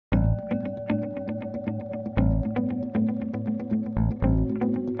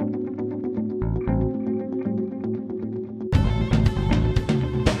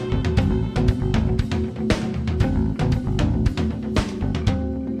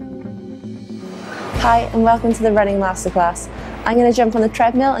Hi and welcome to the Running Masterclass. I'm going to jump on the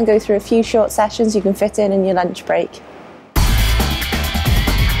treadmill and go through a few short sessions you can fit in your lunch break.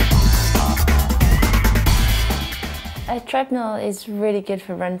 A treadmill is really good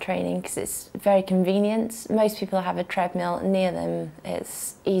for run training because it's very convenient. Most people have a treadmill near them.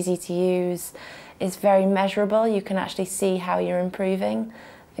 It's easy to use, it's very measurable. You can actually see how you're improving.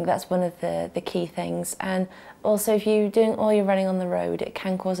 I think that's one of the key things. And also, if you're doing all your running on the road, it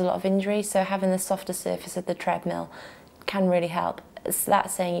can cause a lot of injury, so having the softer surface of the treadmill can really help. So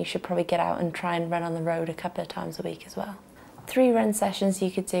that's saying you should probably get out and try and run on the road a couple of times a week as well. 3 run sessions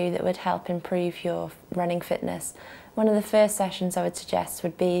you could do that would help improve your running fitness. One of the first sessions I would suggest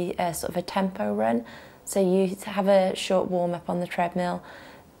would be a sort of a tempo run. So you have a short warm up on the treadmill.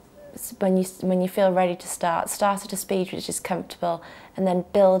 When you feel ready to start at a speed which is comfortable, and then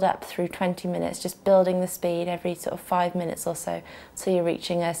build up through 20 minutes, just building the speed every sort of 5 minutes or so you're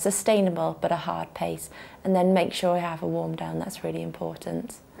reaching a sustainable but a hard pace, and then make sure you have a warm down. That's really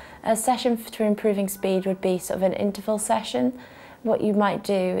important. A session for improving speed would be sort of an interval session. What you might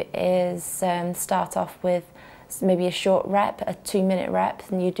do is start off with maybe a short rep, a 2-minute rep,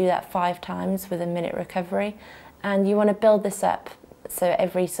 and you do that 5 times with a minute recovery, and you want to build this up. So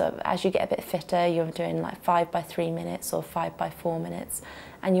every as you get a bit fitter, you're doing like 5 by 3 minutes or 5 by 4 minutes,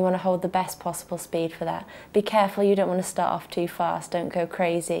 and you want to hold the best possible speed for that. Be careful, you don't want to start off too fast, don't go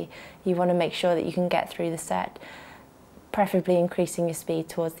crazy. You want to make sure that you can get through the set, preferably increasing your speed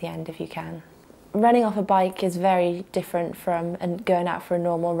towards the end if you can. Running off a bike is very different from going out for a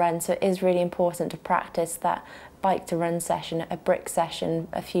normal run, so it is really important to practice that bike to run session, a brick session,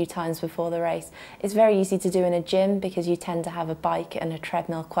 a few times before the race. It's very easy to do in a gym because you tend to have a bike and a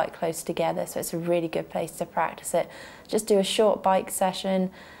treadmill quite close together, so it's a really good place to practice it. Just do a short bike session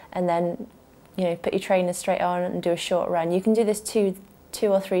and then put your trainers straight on and do a short run. You can do this two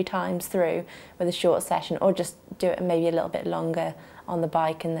or 3 times through with a short session, or just do it maybe a little bit longer on the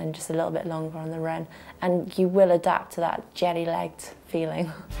bike and then just a little bit longer on the run, and you will adapt to that jelly-legged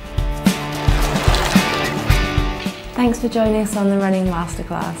feeling. Thanks for joining us on the Running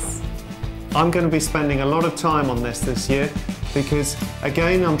Masterclass. I'm going to be spending a lot of time on this year because,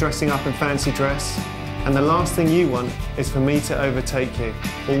 again, I'm dressing up in fancy dress, and the last thing you want is for me to overtake you,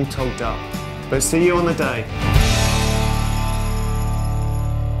 all togged up. But see you on the day.